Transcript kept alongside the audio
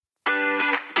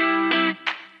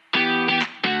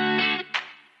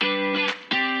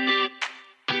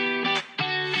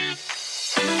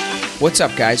What's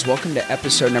up, guys? Welcome to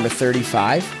episode number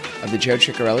 35 of the Joe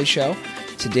Ciccarelli Show.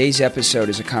 Today's episode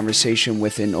is a conversation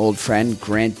with an old friend,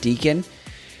 Grant Deken.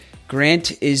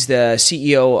 Grant is the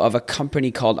CEO of a company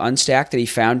called Unstack that he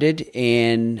founded,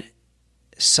 and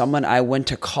someone I went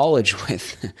to college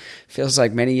with. Feels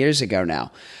like many years ago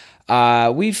now.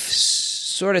 We've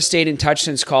sort of stayed in touch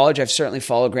since college. I've certainly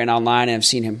followed Grant online, and I've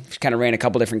seen him kind of ran a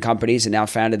couple different companies and now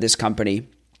founded this company.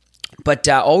 But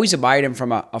always admired him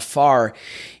from afar,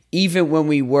 even when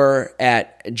we were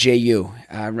at JU.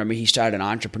 I remember he started an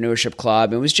entrepreneurship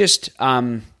club. It was just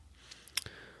focused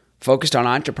on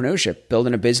entrepreneurship,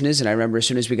 building a business. And I remember as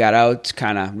soon as we got out,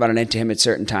 kind of running into him at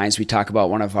certain times. We talk about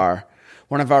one of our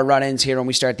run-ins here when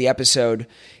we start the episode.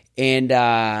 And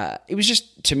it was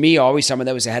just, to me, always someone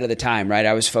that was ahead of the time, right?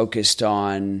 I was focused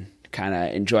on kind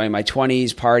of enjoying my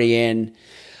 20s, partying,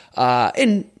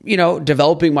 and,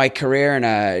 developing my career in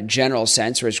a general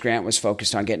sense, whereas Grant was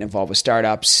focused on getting involved with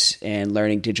startups and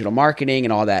learning digital marketing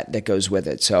and all that goes with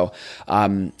it. So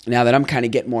now that I'm kind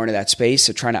of getting more into that space,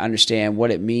 so trying to understand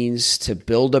what it means to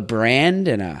build a brand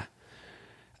and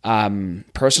a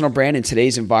personal brand in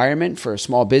today's environment for a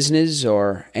small business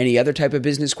or any other type of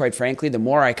business, quite frankly, the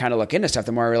more I kind of look into stuff,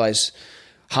 the more I realize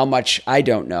how much I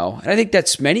don't know. And I think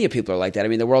that's many of people are like that. I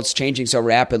mean, the world's changing so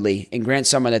rapidly, and Grant's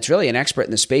someone that's really an expert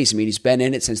in the space. I mean, he's been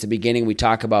in it since the beginning. We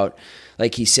talk about,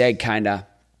 like he said, kind of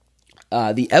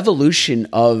the evolution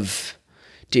of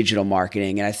digital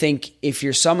marketing. And I think if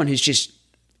you're someone who's just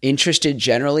interested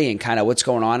generally in kind of what's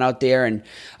going on out there and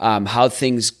how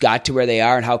things got to where they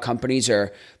are and how companies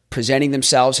are presenting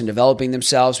themselves and developing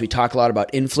themselves, we talk a lot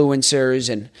about influencers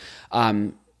and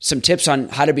some tips on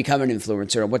how to become an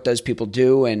influencer and what does people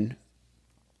do and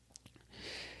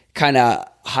kind of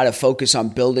how to focus on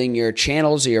building your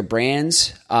channels or your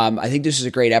brands. I think this is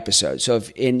a great episode. So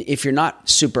if you're not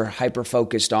super hyper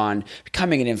focused on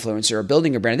becoming an influencer or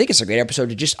building a brand, I think it's a great episode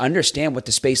to just understand what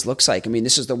the space looks like. I mean,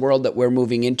 this is the world that we're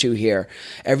moving into here.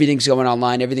 Everything's going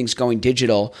online. Everything's going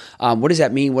digital. What does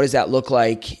that mean? What does that look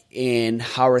like? And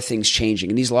how are things changing?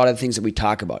 And these are a lot of the things that we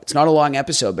talk about. It's not a long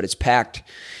episode, but it's packed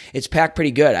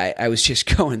pretty good. I was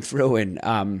just going through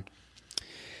and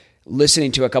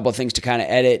listening to a couple of things to kind of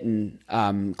edit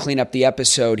and clean up the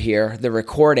episode here, the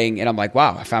recording, and I'm like,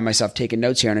 wow, I found myself taking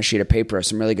notes here on a sheet of paper of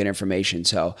some really good information.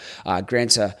 So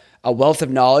Grant's a wealth of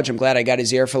knowledge. I'm glad I got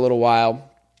his ear for a little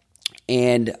while.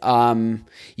 And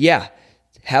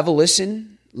have a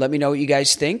listen. Let me know what you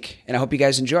guys think, and I hope you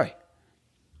guys enjoy.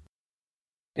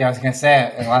 Yeah, I was gonna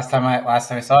say the last time I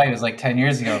saw you was like 10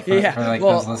 years ago. For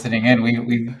those listening in,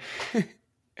 we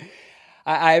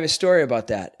I have a story about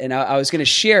that, and I was going to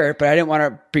share it, but I didn't want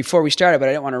to before we started. But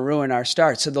I didn't want to ruin our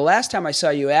start. So the last time I saw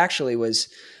you actually was,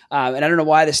 and I don't know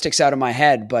why this sticks out in my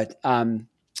head, but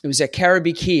it was at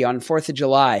Caribbean Key on 4th of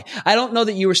July. I don't know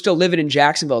that you were still living in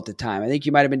Jacksonville at the time. I think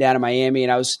you might have been down in Miami,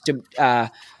 and I was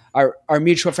our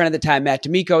mutual friend at the time, Matt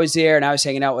D'Amico, was there, and I was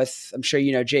hanging out with, I'm sure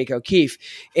you know, Jake O'Keefe.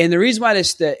 And the reason why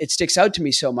it sticks out to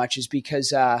me so much is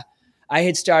because I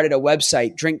had started a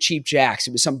website, Drink Cheap Jack's.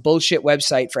 It was some bullshit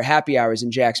website for happy hours in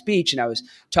Jack's Beach, and I was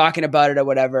talking about it or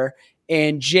whatever.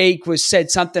 And Jake said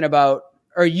something about,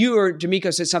 or you or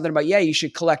D'Amico said something about, you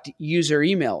should collect user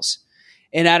emails.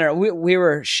 And I don't know, we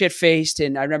were shit-faced,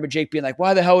 and I remember Jake being like,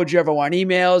 why the hell would you ever want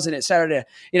emails? And it started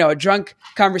a drunk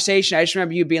conversation. I just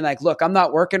remember you being like, look, I'm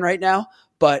not working right now,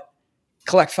 but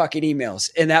collect fucking emails.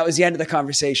 And that was the end of the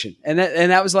conversation. And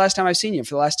that was the last time I've seen you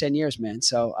for the last 10 years, man.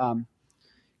 So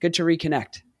good to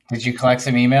reconnect. Did you collect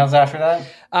some emails after that?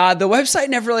 The website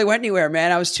never really went anywhere,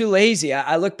 man. I was too lazy.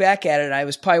 I look back at it, and I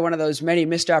was probably one of those many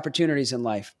missed opportunities in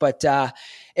life. But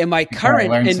in my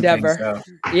current endeavor,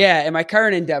 I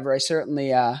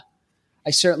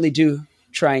certainly do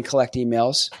try and collect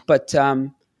emails. But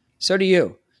so do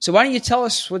you. So why don't you tell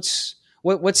us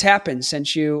what's happened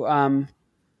since you in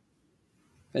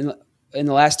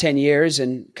the last 10 years,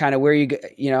 and kind of where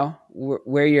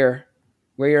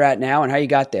where you're at now and how you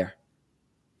got there?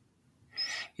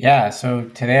 Yeah, so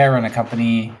today I run a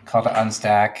company called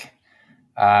Unstack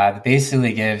that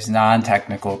basically gives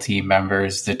non-technical team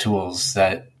members the tools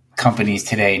that companies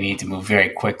today need to move very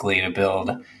quickly to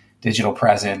build digital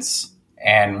presence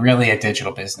and really a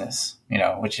digital business,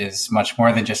 which is much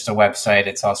more than just a website.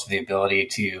 It's also the ability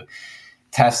to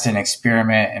test and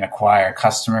experiment and acquire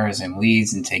customers and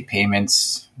leads and take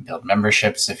payments, build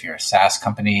memberships. If you're a SaaS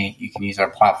company, you can use our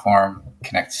platform,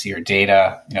 connect to your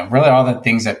data, really all the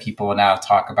things that people now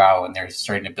talk about when they're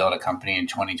starting to build a company in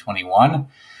 2021.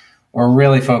 We're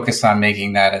really focused on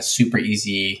making that a super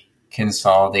easy,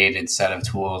 consolidated set of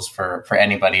tools for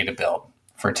anybody to build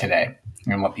for today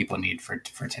and what people need for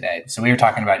today. So we were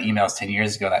talking about emails 10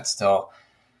 years ago. That's still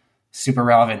super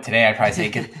relevant today, I'd probably say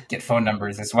get phone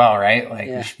numbers as well, right? Like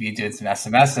we should be doing some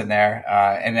SMS in there.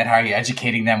 And then how are you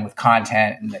educating them with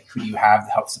content, and like, who do you have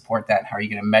to help support that? And how are you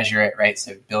going to measure it, right?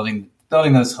 So building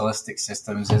those holistic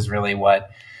systems is really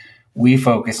what we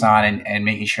focus on, and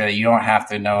making sure that you don't have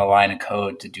to know a line of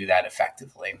code to do that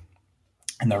effectively.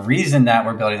 And the reason that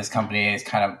we're building this company is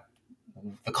kind of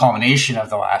the culmination of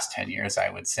the last 10 years, I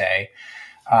would say.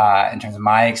 In terms of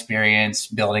my experience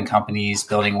building companies,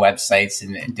 building websites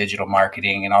and digital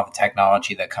marketing and all the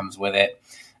technology that comes with it.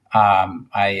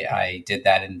 I did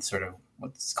that in sort of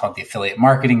what's called the affiliate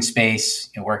marketing space,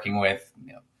 working with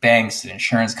banks and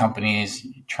insurance companies,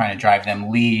 trying to drive them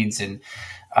leads, and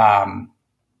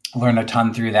learned a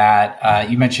ton through that. I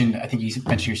think you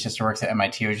mentioned your sister works at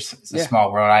MIT, which is a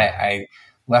small world. I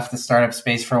left the startup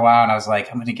space for a while, and I was like,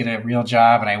 I'm going to get a real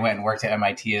job. And I went and worked at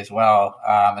MIT as well,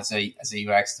 as a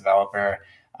UX developer.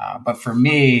 But for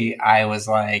me, I was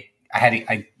like,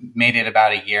 I made it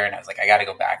about a year, and I was like, I got to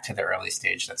go back to the early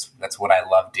stage. That's what I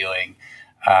love doing.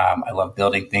 I love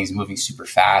building things, moving super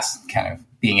fast, kind of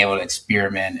being able to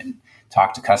experiment and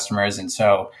talk to customers. And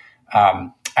so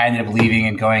I ended up leaving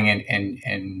and going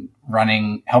and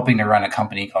helping to run a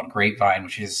company called Grapevine,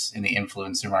 which is in the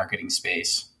influencer marketing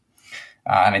space.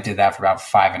 And I did that for about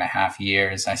 5.5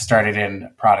 years. I started in a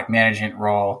product management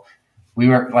role. We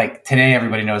were like, today,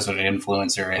 everybody knows what an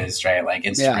influencer is, right? Like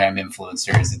Instagram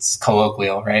influencers, it's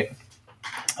colloquial, right?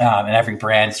 And every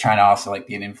brand is trying to also like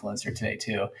be an influencer today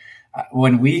too.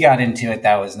 When we got into it,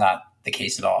 that was not the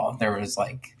case at all. There was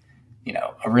like,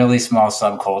 a really small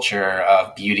subculture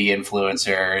of beauty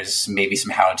influencers, maybe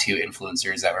some how-to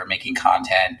influencers that were making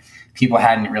content. People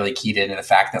hadn't really keyed into the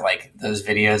fact that like those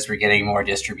videos were getting more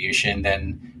distribution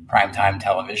than primetime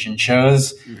television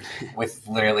shows with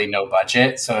literally no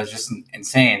budget. So it was just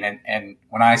insane. And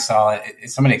when I saw it,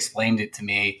 somebody explained it to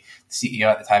me, the CEO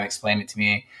at the time explained it to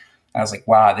me. I was like,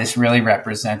 wow, this really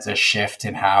represents a shift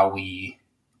in how we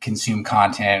consume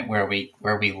content, where we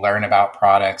learn about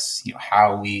products,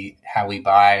 how we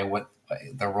buy, what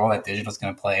the role that digital is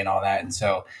going to play and all that. And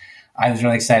so I was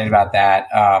really excited about that.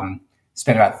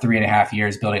 Spent about 3.5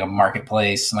 years building a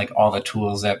marketplace and like all the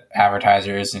tools that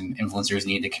advertisers and influencers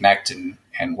need to connect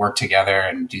and work together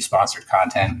and do sponsored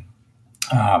content.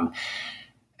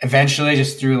 Eventually,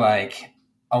 just through like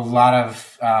a lot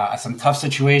of some tough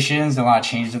situations, a lot of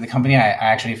changes with the company, I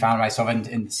actually found myself in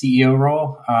the CEO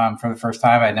role for the first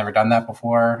time. I'd never done that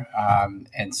before.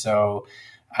 And so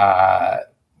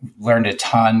learned a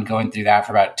ton going through that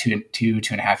for about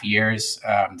 2.5 years.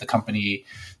 The company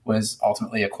was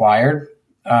ultimately acquired.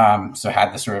 So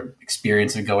had the sort of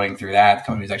experience of going through that. The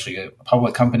company was actually a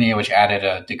public company, which added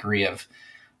a degree of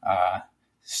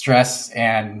stress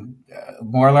and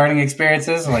more learning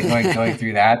experiences, like going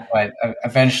through that. But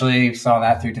eventually saw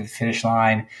that through to the finish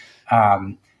line.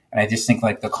 And I just think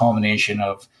like the culmination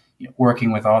of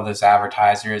working with all those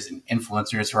advertisers and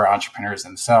influencers who are entrepreneurs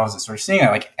themselves and sort of seeing that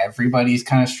like everybody's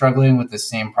kind of struggling with the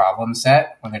same problem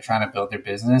set when they're trying to build their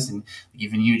business. And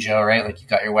even you, Joe, right? Like you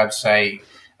got your website,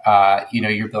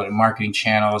 you're building marketing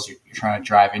channels, you're trying to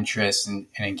drive interest and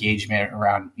engagement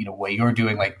around, what you're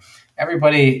doing. Like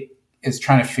everybody is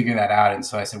trying to figure that out. And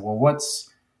so I said, well, what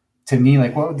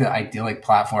would the idyllic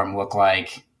platform look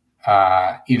like?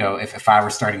 If I were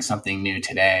starting something new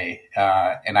today,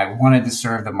 and I wanted to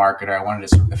serve the marketer, I wanted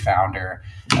to serve the founder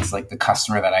as like the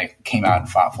customer that I came out and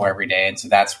fought for every day. And so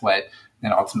that's what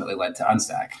then ultimately led to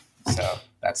Unstack. So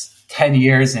that's 10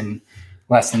 years in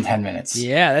less than 10 minutes.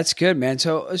 Yeah, that's good, man.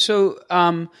 So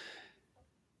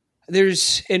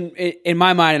there's in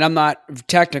my mind, and I'm not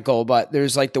technical, but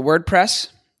there's like the WordPress,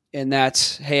 and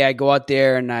that's, hey, I go out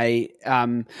there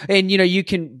and you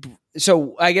can.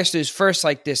 So I guess there's first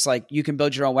like this, like you can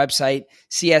build your own website,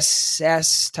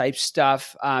 CSS type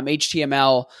stuff,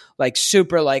 HTML, like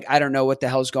super, like, I don't know what the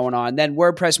hell's going on. Then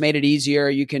WordPress made it easier.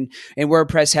 And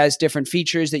WordPress has different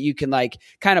features that you can like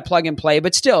kind of plug and play,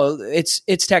 but still it's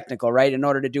technical, right? In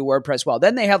order to do WordPress well.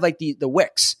 Then they have like the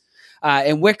Wix.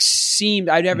 And Wix seemed,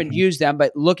 I never used them,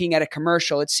 but looking at a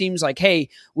commercial, it seems like, hey,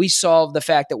 we solved the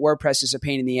fact that WordPress is a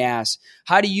pain in the ass.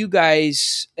 How do you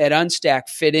guys at Unstack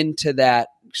fit into that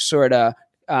sort of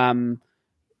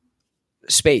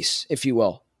space, if you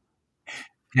will?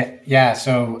 Yeah.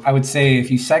 So I would say if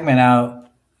you segment out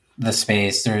the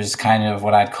space, there's kind of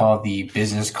what I'd call the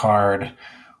business card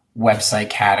website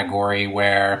category,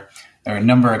 where there are a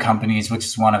number of companies, which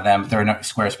is one of them. There are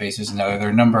Squarespace is another. There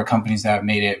are a number of companies that have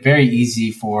made it very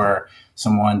easy for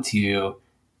someone to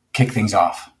kick things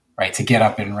off, right? To get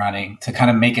up and running, to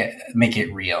kind of make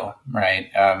it real,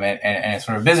 right? And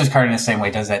sort of business card in the same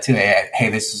way does that too. Hey,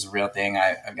 this is a real thing.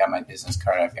 I've got my business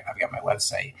card. I've got my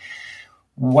website.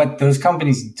 What those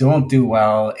companies don't do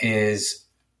well is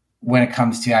when it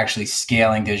comes to actually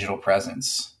scaling digital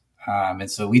presence.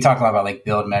 And so we talk a lot about like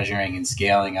build, measuring, and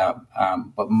scaling up.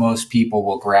 But most people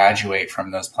will graduate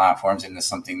from those platforms into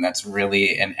something that's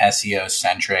really an SEO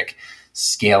centric,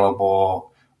 scalable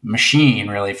machine,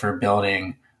 really, for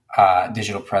building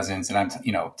digital presence. And I'm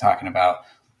talking about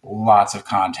lots of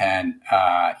content,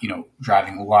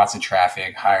 driving lots of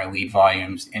traffic, higher lead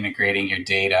volumes, integrating your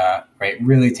data, right?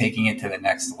 Really taking it to the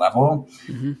next level.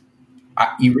 Mm-hmm.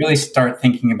 You really start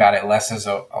thinking about it less as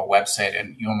a website,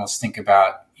 and you almost think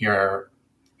about your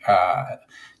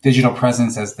digital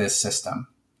presence as this system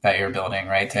that you're building,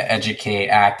 right? To educate,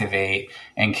 activate,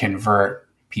 and convert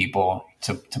people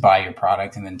to buy your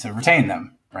product and then to retain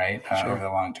them, right? Sure. Over the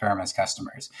long term as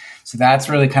customers. So that's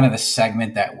really kind of the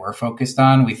segment that we're focused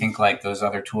on. We think like those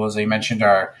other tools that you mentioned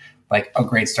are like a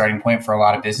great starting point for a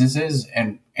lot of businesses.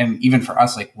 And even for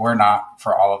us, like we're not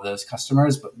for all of those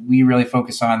customers, but we really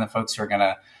focus on the folks who are going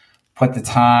to put the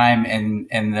time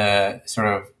and the sort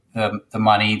of the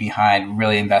money behind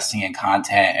really investing in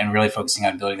content and really focusing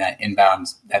on building that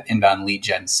inbound lead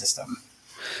gen system.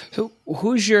 So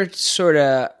who's your sort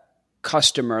of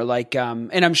customer? Like,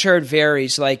 and I'm sure it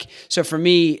varies. Like, so for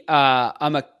me,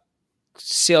 I'm a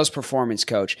sales performance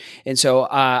coach. And so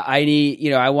I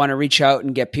need, I want to reach out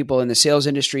and get people in the sales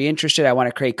industry interested. I want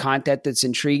to create content that's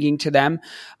intriguing to them.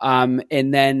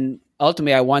 And then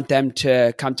ultimately I want them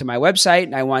to come to my website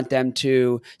and I want them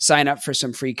to sign up for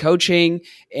some free coaching,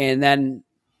 and then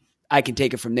I can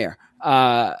take it from there.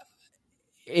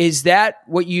 Is that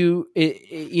what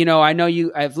I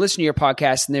know I've listened to your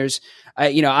podcast, and there's,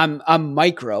 I'm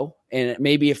micro, and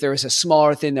maybe if there was a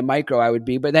smaller thing than micro, I would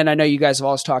be, but then I know you guys have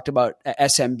always talked about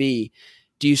SMB.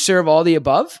 Do you serve all the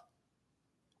above?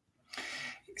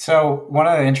 So one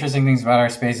of the interesting things about our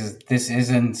space is this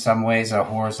is in some ways a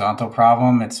horizontal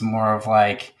problem. It's more of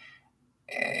like,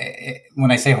 when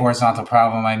I say horizontal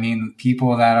problem, I mean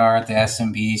people that are at the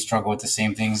SMB struggle with the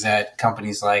same things that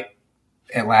companies like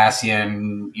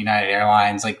Atlassian, United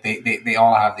Airlines, like they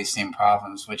all have these same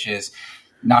problems, which is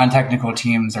non-technical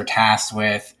teams are tasked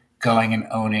with going and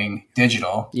owning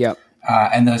digital. Yep.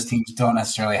 And those teams don't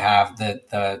necessarily have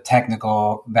the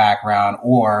technical background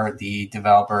or the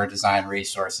developer design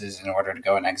resources in order to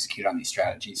go and execute on these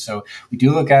strategies. So we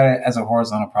do look at it as a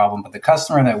horizontal problem, but the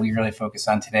customer that we really focus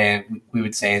on today, we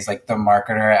would say is like the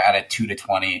marketer at a 2 to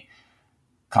 20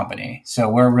 company. So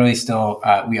we're really still,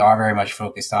 we are very much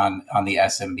focused on the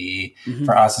SMB. Mm-hmm.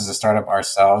 For us as a startup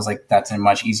ourselves, like that's a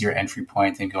much easier entry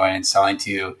point than going and selling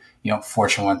to,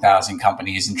 Fortune 1000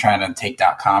 companies and trying to take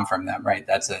 .com from them, right?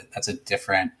 That's a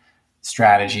different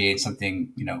strategy and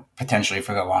something, potentially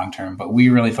for the long term. But we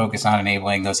really focus on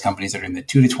enabling those companies that are in the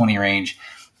 2 to 20 range,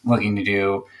 looking to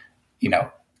do,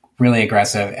 really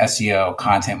aggressive SEO,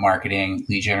 content marketing,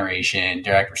 lead generation,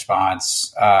 direct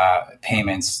response,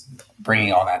 payments,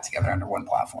 bringing all that together under one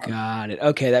platform. Got it.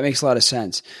 Okay, that makes a lot of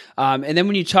sense. And then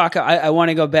when you talk, I want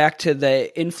to go back to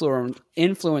the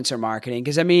influencer marketing,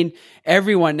 because I mean,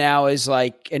 everyone now is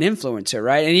like an influencer,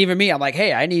 right? And even me, I'm like,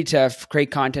 hey, I need to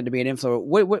create content to be an influencer.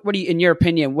 What do you, in your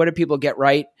opinion, what do people get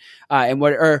right, and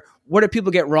what do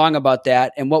people get wrong about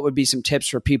that? And what would be some tips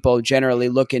for people generally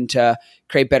looking to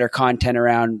create better content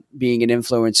around being an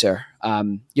influencer?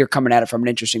 You're coming at it from an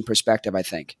interesting perspective, I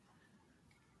think.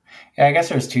 Yeah, I guess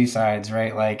there's two sides,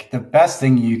 right? Like the best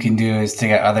thing you can do is to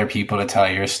get other people to tell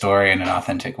your story in an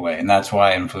authentic way. And that's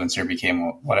why influencer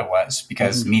became what it was,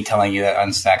 because me telling you that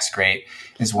Unstack's great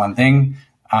is one thing.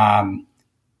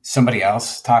 Somebody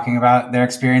else talking about their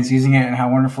experience using it and how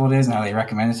wonderful it is and how they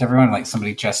recommend it to everyone. Like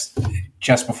somebody just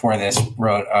before this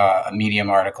wrote a Medium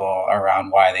article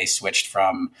around why they switched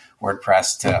from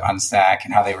WordPress to Unstack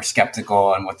and how they were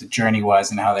skeptical and what the journey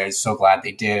was and how they're so glad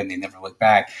they did and they never looked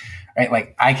back. Right?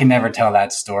 Like I can never tell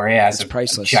that story as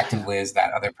objectively as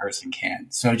that other person can.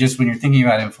 So just when you're thinking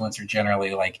about influencer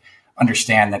generally, like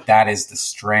understand that is the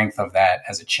strength of that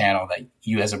as a channel, that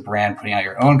you as a brand putting out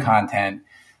your own content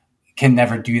can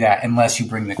never do that unless you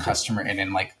bring the customer in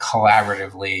and like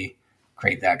collaboratively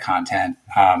create that content.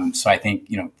 So I think,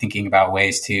 thinking about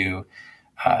ways to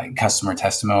customer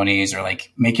testimonies or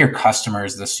like make your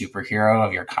customers the superhero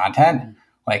of your content,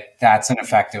 like that's an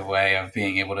effective way of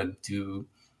being able to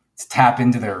tap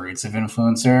into their roots of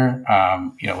influencer,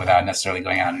 without necessarily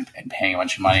going out and paying a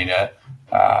bunch of money to,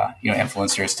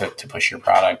 influencers to push your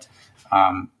product.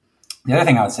 The other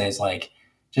thing I would say is like,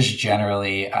 just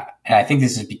generally, and I think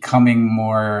this is becoming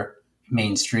more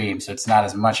mainstream, so it's not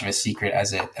as much of a secret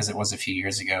as it was a few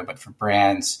years ago. But for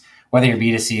brands, whether you're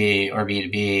B2C or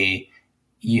B2B,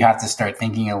 you have to start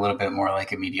thinking a little bit more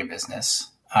like a media business.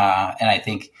 And I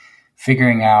think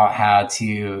figuring out how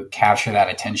to capture that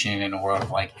attention in a world of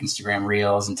like Instagram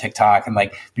Reels and TikTok. And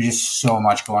like, there's just so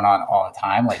much going on all the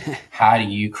time. Like, how do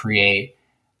you create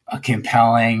a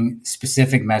compelling,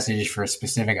 specific message for a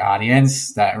specific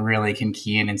audience that really can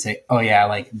key in and say, oh yeah,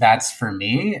 like that's for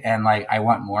me. And like, I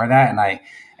want more of that.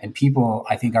 And people,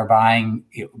 I think, are buying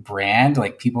brand.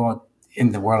 Like, people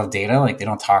in the world of data, like, they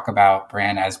don't talk about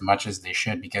brand as much as they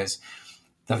should, because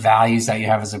the values that you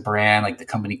have as a brand, like the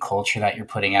company culture that you're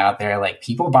putting out there, like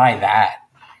people buy that,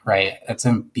 right? That's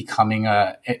becoming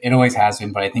it always has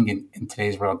been, but I think in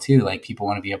today's world too, like people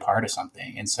want to be a part of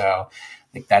something. And so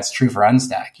like that's true for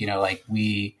Unstack, like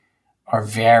we are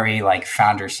very like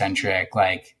founder centric,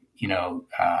 like,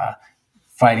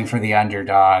 fighting for the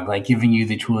underdog, like giving you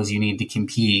the tools you need to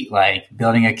compete, like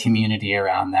building a community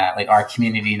around that. Like our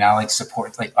community now like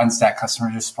supports, like Unstack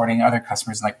customers are supporting other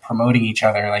customers and like promoting each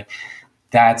other. Like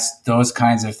that's those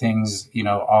kinds of things,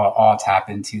 all tap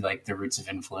into like the roots of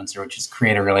influencer, which is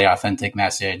create a really authentic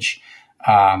message,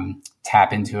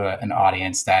 tap into an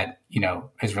audience that,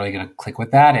 is really going to click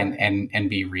with that and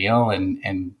be real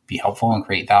and be helpful and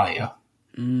create value.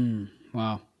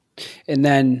 Wow. And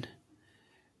then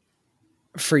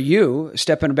for you,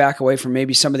 stepping back away from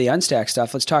maybe some of the Unstack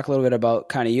stuff, let's talk a little bit about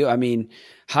kind of you. I mean,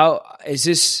 how is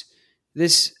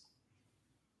this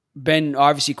been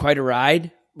obviously quite a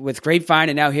ride with Grapevine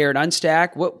and now here at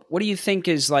Unstack? What do you think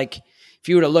is like, if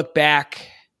you were to look back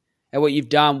at what you've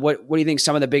done, what do you think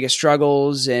some of the biggest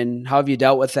struggles and how have you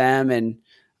dealt with them? And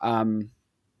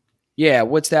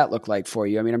what's that look like for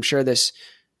you? I mean, I'm sure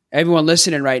everyone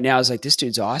listening right now is like, this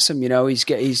dude's awesome.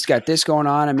 He's got this going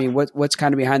on. I mean, what's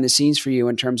kind of behind the scenes for you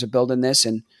in terms of building this,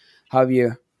 and how have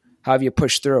you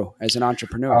pushed through as an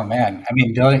entrepreneur? Oh man. I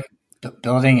mean,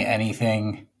 building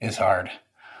anything is hard.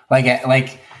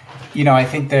 I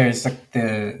think there's like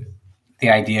the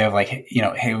idea of like,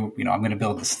 hey, I'm going to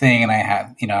build this thing, and I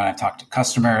have, and I've talked to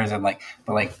customers and like,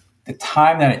 but like the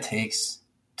time that it takes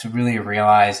to really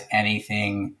realize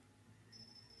anything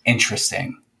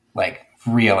interesting, like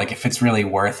real, like if it's really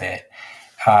worth it,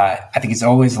 I think it's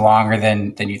always longer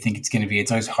than you think it's going to be.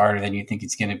 It's always harder than you think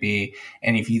it's going to be.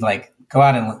 And if you like go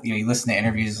out and you listen to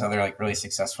interviews with other like really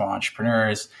successful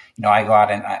entrepreneurs, I go out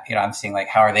and I'm seeing like,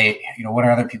 how are they, what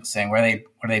are other people saying? What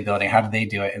are they building? How did they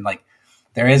do it? And like,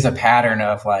 there is a pattern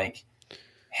of like,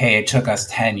 hey, it took us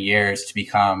 10 years to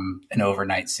become an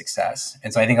overnight success.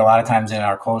 And so I think a lot of times in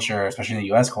our culture, especially in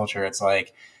the US culture, it's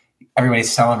like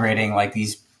everybody's celebrating like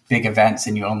these big events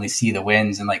and you only see the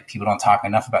wins, and like people don't talk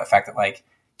enough about the fact that like it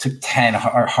took 10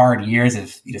 hard years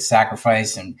of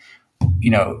sacrifice and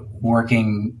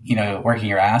working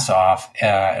your ass off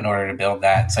in order to build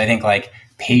that. So I think like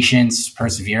patience,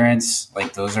 perseverance,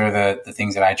 like those are the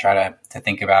things that I try to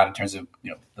think about in terms of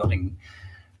building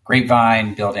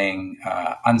Grapevine, building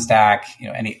Unstack,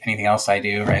 anything else I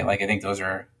do, right? Like I think those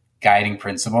are guiding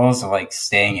principles of like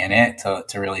staying in it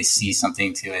to really see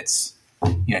something to its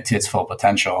full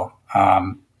potential.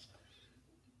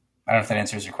 I don't know if that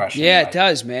answers your question. Yeah, it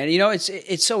does, man.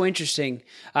 It's so interesting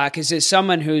because as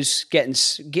someone who's getting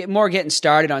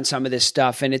started on some of this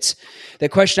stuff, and it's the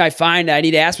question I find I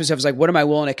need to ask myself is like, what am I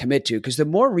willing to commit to? Because the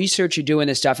more research you do in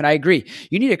this stuff, and I agree,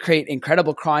 you need to create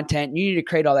incredible content, you need to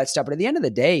create all that stuff, but at the end of the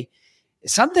day,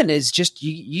 something is just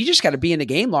you just got to be in the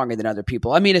game longer than other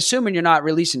people. I mean, assuming you're not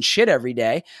releasing shit every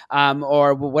day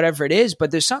or whatever it is,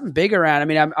 but there's something big around. I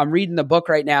mean, I'm reading the book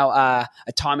right now,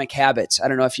 Atomic Habits. I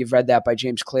don't know if you've read that by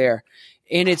James Clear,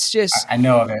 and it's just I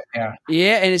know of it.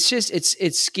 Yeah, and it's just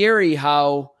it's scary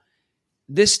how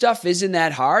this stuff isn't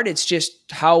that hard. It's just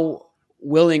how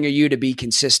willing are you to be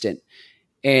consistent,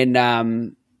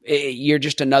 and you're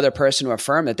just another person to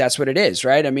affirm that that's what it is,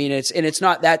 right? I mean, it's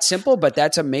not that simple, but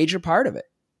that's a major part of it.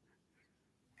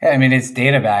 Yeah, I mean, it's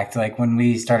data backed. Like when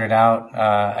we started out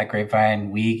at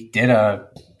Grapevine, we did a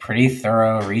pretty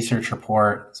thorough research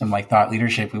report, some like thought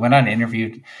leadership. We went on and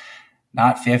interviewed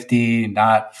not 50,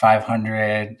 not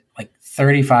 500, like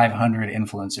 3,500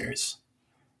 influencers.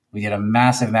 We did a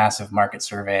massive, massive market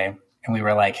survey, and we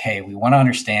were like, hey, we want to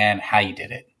understand how you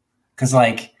did it. Because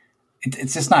like,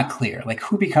 it's just not clear, like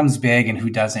who becomes big and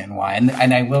who doesn't and why. And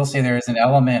I will say there is an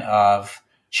element of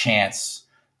chance.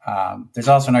 There's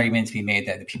also an argument to be made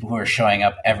that the people who are showing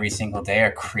up every single day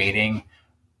are creating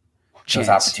those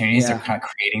opportunities. Yeah. They're kind of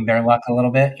creating their luck a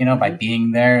little bit, by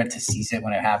being there to seize it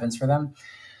when it happens for them.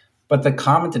 But the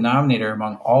common denominator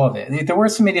among all of it, there were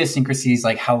some idiosyncrasies,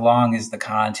 like how long is the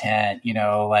content,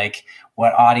 like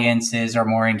what audiences are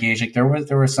more engaged. Like there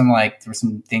were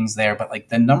some things there, but like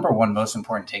the number one most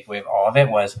important takeaway of all of it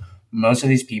was most of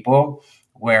these people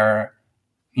were,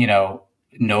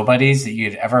 nobodies that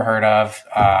you'd ever heard of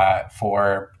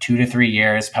for 2 to 3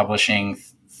 years, publishing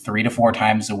 3 to 4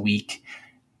 times a week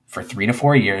for 3 to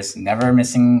 4 years, never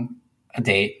missing a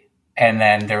date. And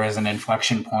then there was an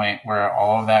inflection point where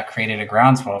all of that created a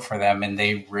groundswell for them, and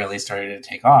they really started to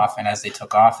take off. And as they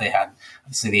took off, they had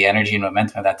obviously the energy and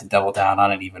momentum of that to double down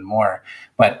on it even more.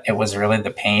 But it was really the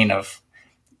pain of,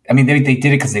 I mean, they did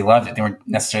it because they loved it. They weren't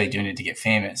necessarily doing it to get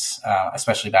famous,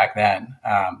 especially back then.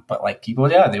 But like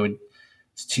people, yeah, they would,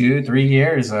 it's 2-3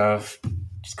 years of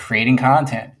just creating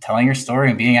content, telling your story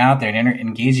and being out there and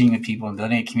engaging with people and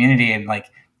building a community, and like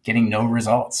getting no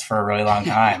results for a really long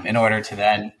time in order to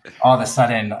then all of a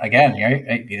sudden, again,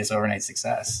 be this overnight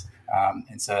success.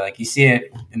 And so like you see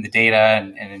it in the data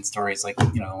and in stories like,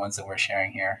 the ones that we're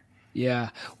sharing here. Yeah.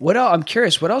 What else? I'm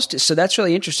curious, what else? So that's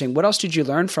really interesting. What else did you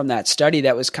learn from that study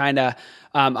that was kind of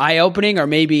eye-opening? Or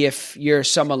maybe if you're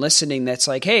someone listening that's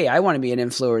like, hey, I want to be an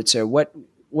influencer.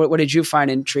 What did you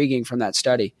find intriguing from that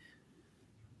study?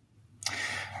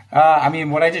 I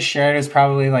mean, what I just shared is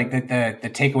probably like the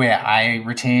takeaway I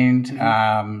retained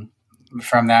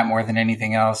from that more than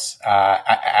anything else.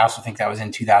 I also think that was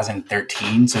in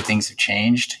 2013, so things have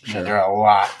changed. Sure.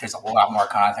 There's a lot more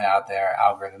content out there.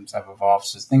 Algorithms have evolved,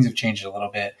 so things have changed a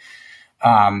little bit.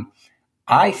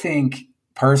 I think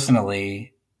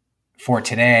personally, for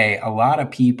today, a lot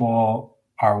of people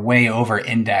are way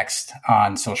over-indexed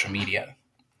on social media.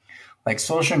 Like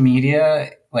social media,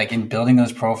 like in building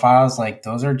those profiles, like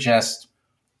those are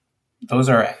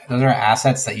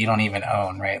assets that you don't even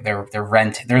own, right?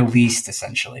 They're leased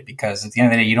essentially, because at the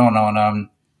end of the day, you don't own them.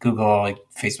 Google, like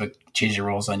Facebook, change the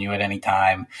rules on you at any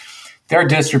time. They're a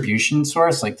distribution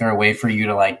source, like they're a way for you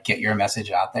to like get your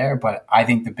message out there. But I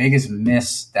think the biggest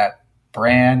miss that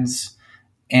brands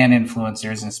and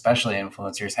influencers, and especially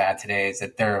influencers, had today is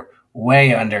that they're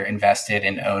way under invested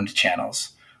in owned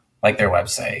channels, like their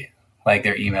website, like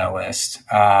their email list.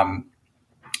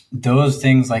 Those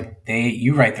things, like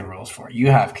you write the rules for, you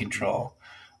have control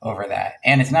over that.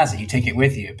 And it's nice that you take it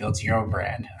with you. It builds your own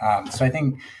brand. So I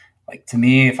think, like, to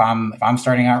me, if I'm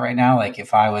starting out right now, like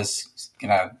if I was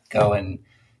going to go and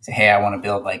say, hey, I want to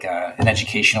build like an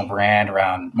educational brand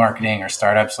around marketing or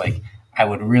startups, like I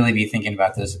would really be thinking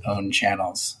about those own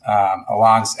channels and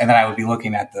then I would be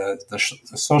looking at the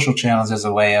social channels as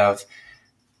a way of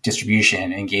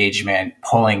distribution, engagement,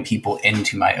 pulling people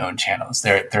into my own channels.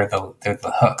 They're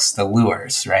the hooks, the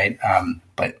lures, right?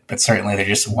 But certainly they're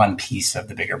just one piece of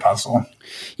the bigger puzzle.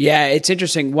 Yeah, it's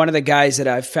interesting. One of the guys that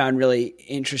I've found really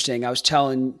interesting, I was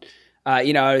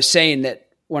saying that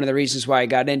one of the reasons why I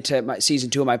got into my season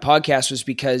 2 of my podcast was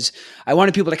because I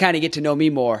wanted people to kind of get to know me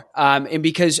more. And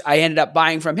because I ended up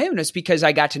buying from him, and it's because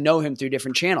I got to know him through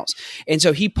different channels. And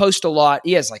so he posts a lot.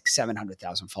 He has like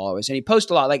 700,000 followers, and he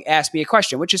posts a lot, like ask me a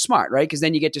question, which is smart, right? Because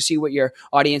then you get to see what your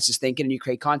audience is thinking and you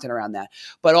create content around that.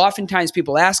 But oftentimes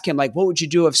people ask him, like, what would you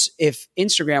do if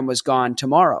Instagram was gone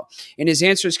tomorrow? And his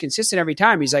answer is consistent every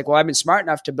time. He's like, well, I've been smart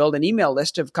enough to build an email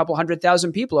list of a couple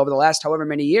 100,000 people over the last however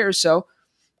many years. So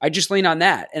I just lean on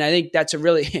that. And I think that's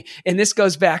and this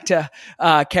goes back to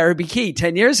Caribbean Key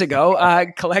 10 years ago,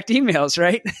 collect emails,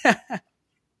 right?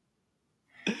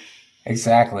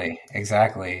 Exactly.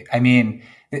 I mean,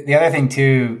 the other thing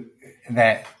too,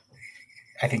 that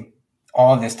I think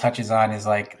all of this touches on is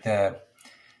like the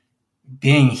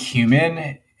being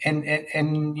human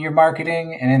in your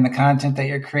marketing and in the content that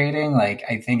you're creating. Like,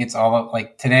 I think it's all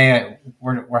like today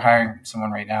we're hiring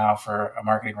someone right now for a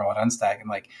marketing role at Unstack. And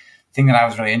like, thing that I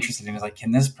was really interested in is like,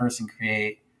 can this person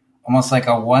create almost like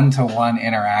a one-to-one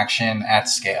interaction at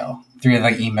scale through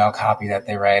the email copy that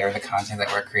they write or the content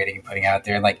that we're creating and putting out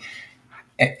there? And like,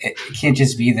 it can't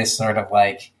just be this sort of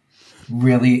like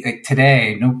really like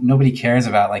today, nobody cares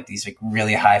about like these like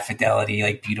really high fidelity,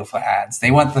 like beautiful ads.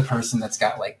 They want the person that's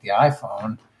got like the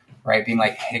iPhone, right? Being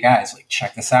like, hey guys, like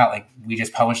check this out. Like we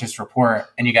just published this report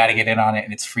and you got to get in on it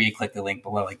and it's free. Click the link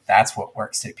below. Like that's what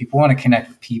works. People want to connect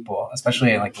with people,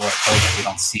 especially in like the workplace we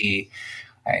don't see.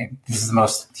 This is the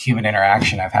most human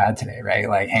interaction I've had today, right?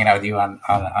 Like hanging out with you on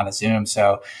a Zoom.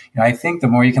 So, I think the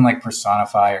more you can like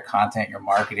personify your content, your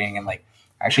marketing, and like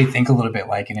actually think a little bit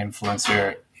like an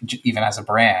influencer, even as a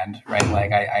brand, right?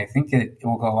 Like I think it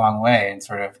will go a long way in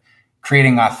sort of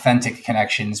creating authentic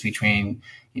connections between,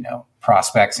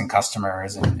 prospects and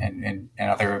customers and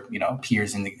other,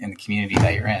 peers in the community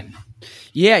that you're in.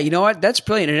 Yeah, you know what? That's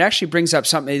brilliant. And it actually brings up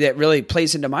something that really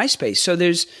plays into my space. So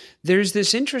there's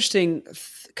this interesting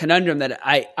conundrum that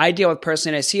I deal with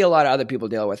personally, and I see a lot of other people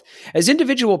deal with. As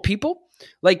individual people,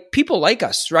 like people like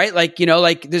us, right? Like,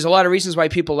 like there's a lot of reasons why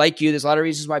people like you. There's a lot of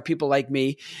reasons why people like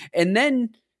me. And then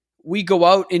we go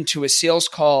out into a sales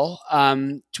call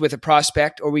with a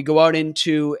prospect, or we go out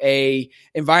into a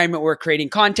environment where we're creating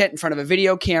content in front of a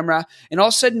video camera, and all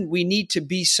of a sudden we need to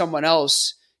be someone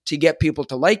else to get people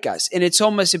to like us. And it's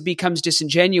almost, it becomes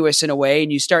disingenuous in a way.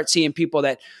 And you start seeing people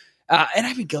that, and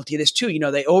I've been guilty of this too.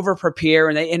 They over prepare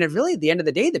and it really, at the end of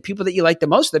the day, the people that you like the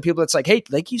most are the people that's like, hey,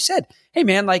 like you said, hey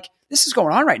man, like this is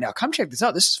going on right now. Come check this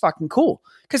out. This is fucking cool.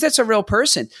 Cause that's a real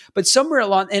person. But somewhere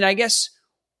along, and I guess,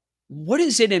 what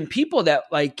is it in people that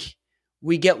like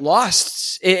we get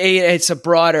lost? It's a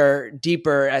broader,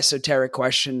 deeper, esoteric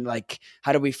question. Like,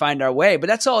 how do we find our way? But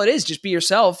that's all it is. Just be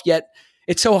yourself. Yet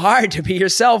it's so hard to be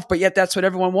yourself, but yet that's what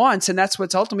everyone wants. And that's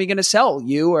what's ultimately going to sell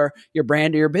you or your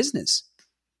brand or your business.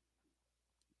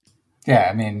 Yeah.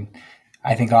 I mean,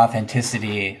 I think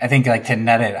authenticity, like to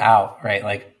net it out, right?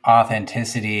 Like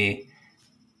authenticity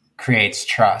creates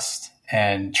trust,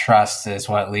 and trust is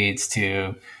what leads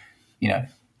to,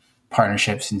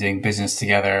 partnerships and doing business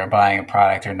together or buying a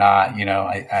product or not.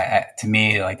 To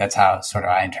me, like that's how sort of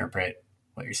I interpret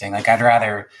what you're saying. Like I'd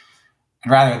rather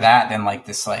that than like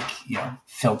this, like,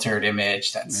 filtered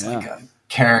image that's like a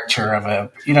caricature of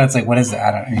a, it's like, what is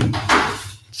that? I don't know.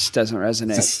 Just doesn't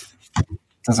resonate.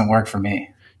 Doesn't work for me.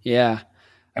 Yeah.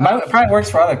 It probably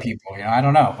works for other people, I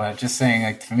don't know, but just saying,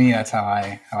 like, for me, that's how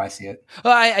I see it.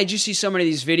 Well, I just see so many of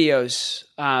these videos,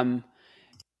 and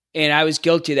I was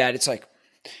guilty of that. It's like,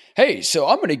 hey, so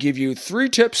I'm going to give you 3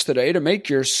 tips today to make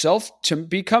yourself to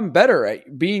become better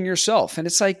at being yourself. And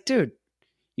it's like, dude,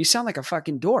 you sound like a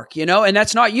fucking dork, and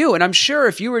that's not you. And I'm sure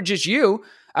if you were just you,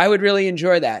 I would really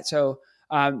enjoy that. So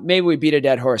maybe we beat a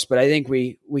dead horse, but I think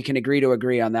we can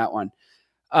agree on that one.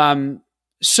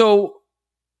 So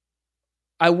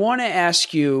I want to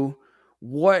ask you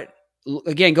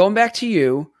again, going back to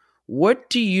you, what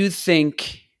do you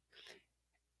think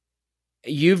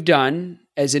you've done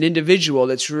as an individual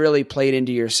that's really played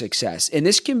into your success? And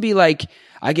this can be like,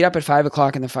 I get up at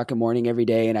 5:00 in the fucking morning every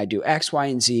day and I do X, Y,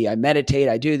 and Z. I meditate,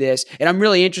 I do this, and I'm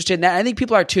really interested in that. I think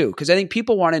people are too, because I think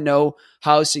people want to know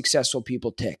how successful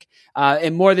people tick.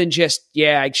 And more than just,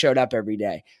 I showed up every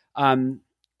day.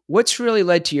 What's really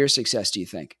led to your success, do you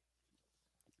think?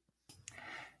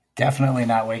 Definitely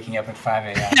not waking up at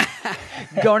 5 a.m.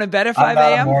 Going to bed at 5 a.m.?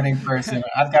 I'm not a morning person.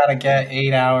 I've got to get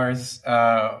 8 hours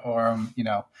or,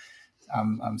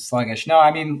 I'm sluggish. No,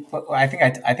 I mean, I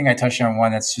think I touched on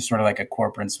one that's just sort of like a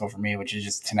core principle for me, which is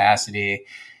just tenacity,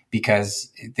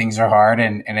 because things are hard.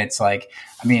 And it's like,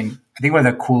 I mean, I think one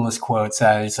of the coolest quotes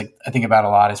I think about a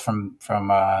lot is from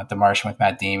The Martian with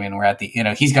Matt Damon, where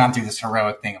he's gone through this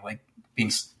heroic thing of like being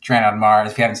stranded on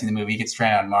Mars. If you haven't seen the movie, he gets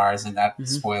stranded on Mars, and that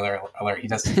spoiler alert, he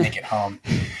doesn't make it home.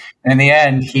 And in the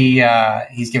end,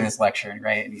 he's giving this lecture,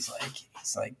 right? And he's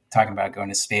like talking about going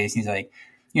to space. And he's like,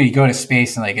 you go to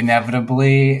space and like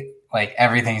inevitably like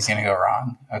everything's going to go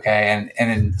wrong. Okay. And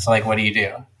then it's like, what do you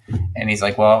do? And he's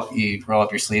like, well, you roll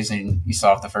up your sleeves and you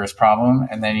solve the first problem,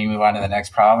 and then you move on to the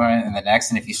next problem and the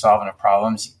next. And if you solve enough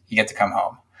problems, you get to come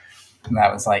home. And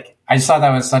that was like, I just thought that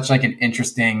was such like an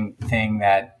interesting thing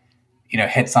that,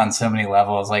 hits on so many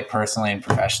levels, like personally and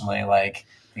professionally. Like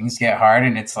things get hard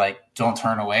and it's like, don't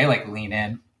turn away, like lean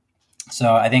in.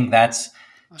 So I think that's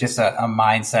just a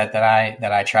mindset that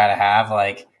I try to have,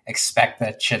 like expect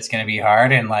that shit's going to be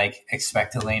hard and like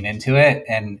expect to lean into it.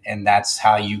 And that's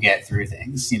how you get through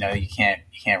things. You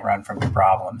can't run from your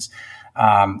problems.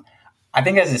 I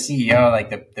think as a CEO, like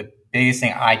the biggest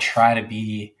thing I try to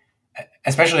be,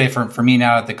 especially for me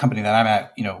now at the company that I'm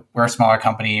at, we're a smaller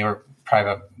company, or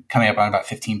probably coming up on about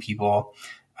 15 people.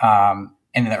 And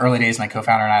in the early days, my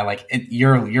co-founder and I,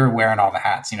 you're wearing all the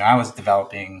hats. I was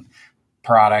developing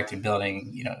product and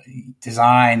building,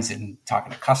 designs and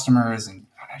talking to customers and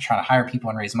trying to hire people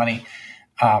and raise money.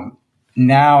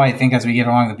 Now I think as we get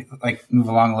along, move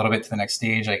along a little bit to the next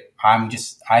stage, I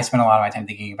spend a lot of my time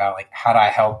thinking about how do I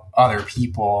help other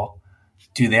people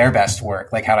do their best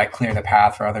work? Like how do I clear the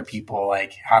path for other people?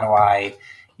 Like how do I,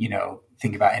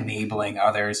 think about enabling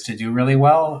others to do really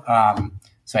well?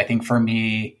 So I think for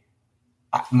me,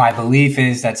 my belief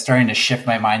is that starting to shift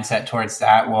my mindset towards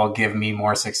that will give me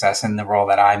more success in the role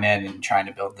that I'm in and trying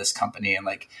to build this company, and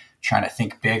trying to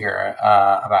think bigger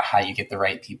about how you get the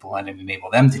right people in and enable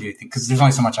them to do things. Because there's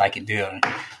only so much I can do. And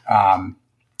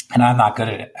I'm not good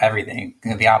at everything,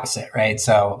 the opposite, right?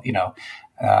 So,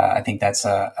 I think that's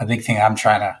a big thing I'm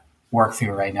trying to work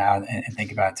through right now and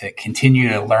think about, to continue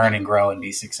to learn and grow and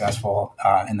be successful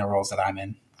in the roles that I'm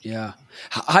in. Yeah.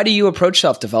 How do you approach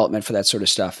self-development for that sort of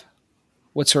stuff?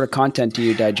 What sort of content do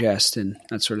you digest and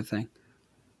that sort of thing?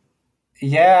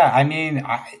 Yeah, I mean,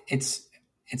 it's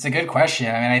a good question.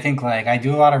 I mean, I think I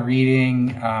do a lot of reading.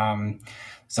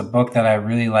 It's a book that I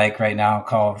really like right now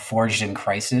called Forged in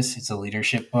Crisis. It's a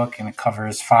leadership book, and it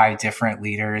covers 5 different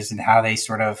leaders and how they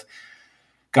sort of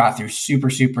got through super,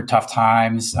 super tough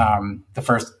times. The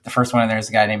first one in there is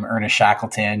a guy named Ernest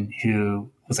Shackleton, who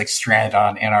was like stranded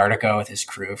on Antarctica with his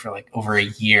crew for like over a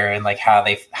year, and like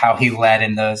how he led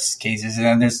in those cases. And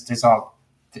then there's all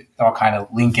kind of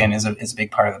Lincoln is a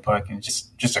big part of the book, and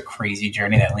just a crazy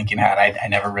journey that Lincoln had. I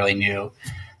never really knew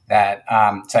that.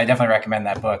 So I definitely recommend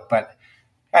that book. But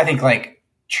I think like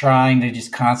trying to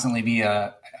just constantly be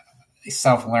a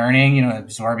self-learning,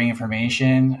 absorbing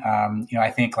information.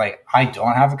 I think like I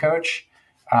don't have a coach,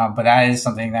 but that is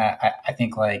something that I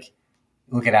think like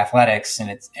look at athletics, and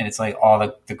it's like all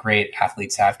the great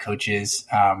athletes have coaches.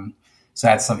 So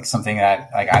that's something that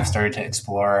like I've started to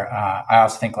explore. I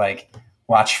also think like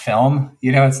watch film,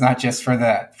 it's not just for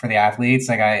the athletes.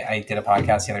 Like I did a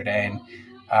podcast the other day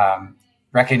and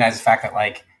recognize the fact that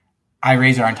like I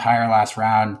raised our entire last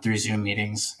round through Zoom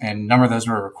meetings, and a number of those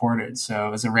were recorded. So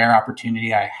it was a rare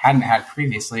opportunity I hadn't had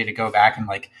previously to go back and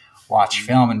like watch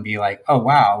film and be like, oh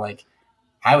wow, like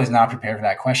I was not prepared for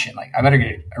that question. Like I better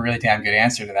get a really damn good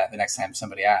answer to that the next time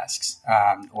somebody asks.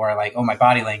 Or like, oh, my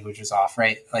body language was off,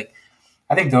 right? Like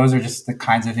I think those are just the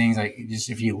kinds of things like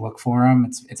just if you look for them,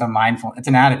 it's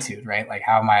an attitude, right? Like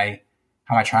how am I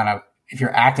trying to, if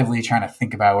you're actively trying to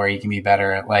think about where you can be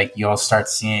better, like you'll start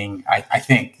seeing, I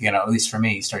think, at least for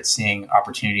me, you start seeing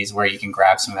opportunities where you can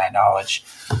grab some of that knowledge.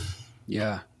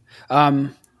 Yeah.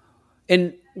 And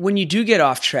when you do get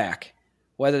off track,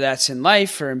 whether that's in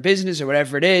life or in business or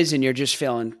whatever it is, and you're just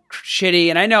feeling shitty.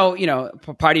 And I know,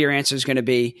 part of your answer is going to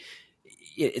be,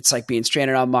 it's like being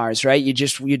stranded on Mars, right? You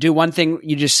do one thing,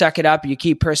 you just suck it up, you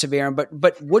keep persevering.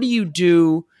 But what do you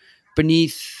do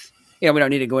beneath, we don't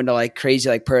need to go into like crazy,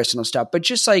 like personal stuff, but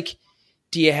just like,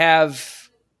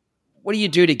 what do you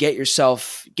do to get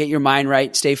your mind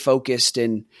right, stay focused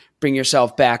and bring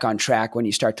yourself back on track when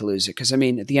you start to lose it? Cause I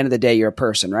mean, at the end of the day, you're a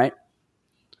person, right?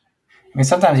 I mean,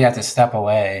 sometimes you have to step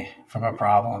away from a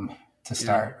problem to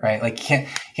start, right? Like you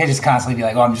can't just constantly be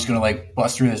like, oh, I'm just going to like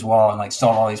bust through this wall and like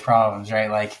solve all these problems, right?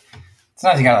 Like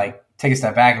sometimes you got to like take a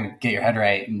step back and get your head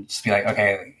right and just be like,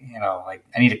 okay, like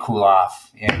I need to cool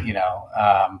off,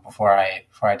 before I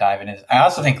dive into this. I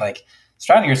also think like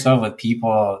surrounding yourself with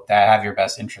people that have your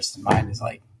best interest in mind is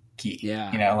like key.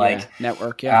 Yeah.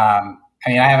 Network. Yeah. I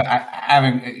mean, I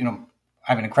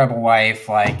have an incredible wife,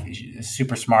 like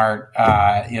super smart.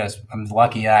 I'm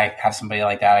lucky I have somebody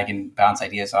like that I can bounce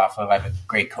ideas off of. I have a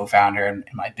great co-founder in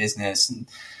my business and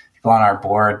people on our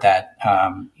board that,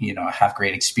 have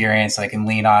great experience. I can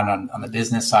lean on the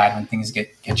business side when things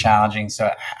get challenging.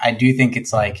 So I do think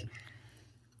it's like,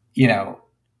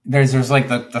 there's like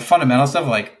the fundamental stuff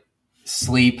like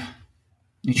sleep,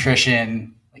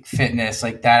 nutrition, like fitness,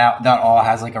 like that all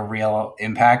has like a real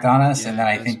impact on us. Yeah, and then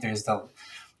I think there's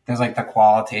like the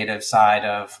qualitative side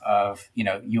of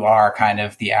you are kind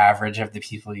of the average of the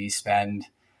 5 people you spend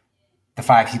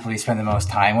the most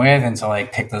time with. And so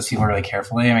like pick those people really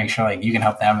carefully and make sure like you can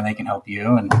help them and they can help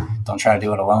you, and don't try to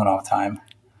do it alone all the time.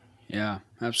 Yeah,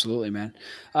 absolutely, man.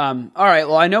 All right.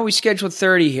 Well, I know we scheduled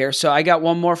 30 here, so I got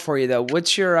one more for you though.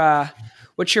 What's your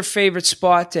favorite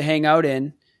spot to hang out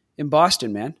in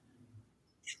Boston, man?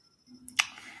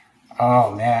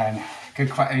 Oh man. Good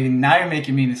question. I mean, now you're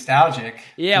making me nostalgic.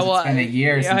 Yeah, well, it's been a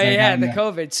year since the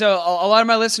COVID. So a lot of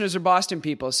my listeners are Boston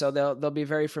people, so they'll be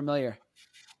very familiar.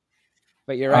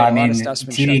 But you're right. I mean,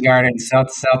 TD Garden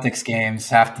Celtics games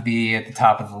have to be at the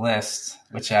top of the list,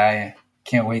 which I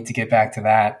can't wait to get back to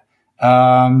that.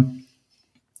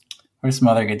 There's some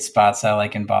other good spots I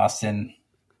like in Boston.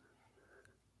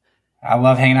 I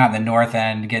love hanging out in the North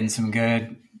End, getting some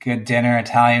good dinner,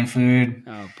 Italian food.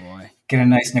 Oh boy, get a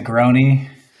nice Negroni.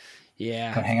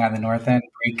 Yeah. Go hang out in the North End,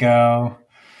 Rico.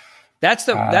 That's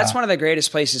one of the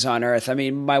greatest places on earth. I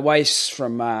mean, my wife's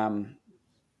from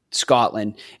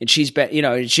Scotland, and she's been,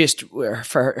 it's just for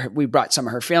her, we brought some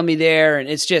of her family there, and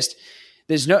it's just,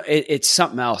 it's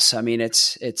something else. I mean,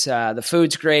 it's the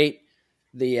food's great.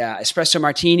 The espresso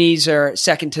martinis are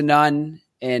second to none.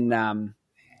 And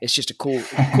it's just a cool,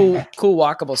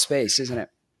 walkable space, isn't it?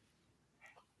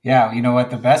 Yeah, you know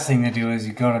what? The best thing to do is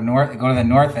you go to the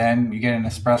North End, you get an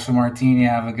espresso martini,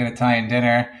 have a good Italian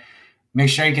dinner. Make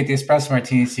sure you get the espresso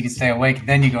martini so you can stay awake.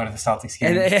 Then you go to the Celtics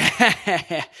game.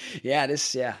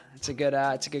 It's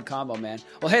a good combo, man.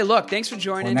 Well, hey, look, thanks for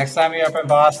joining. Well, next time you're up in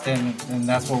Boston, then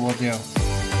that's what we'll do.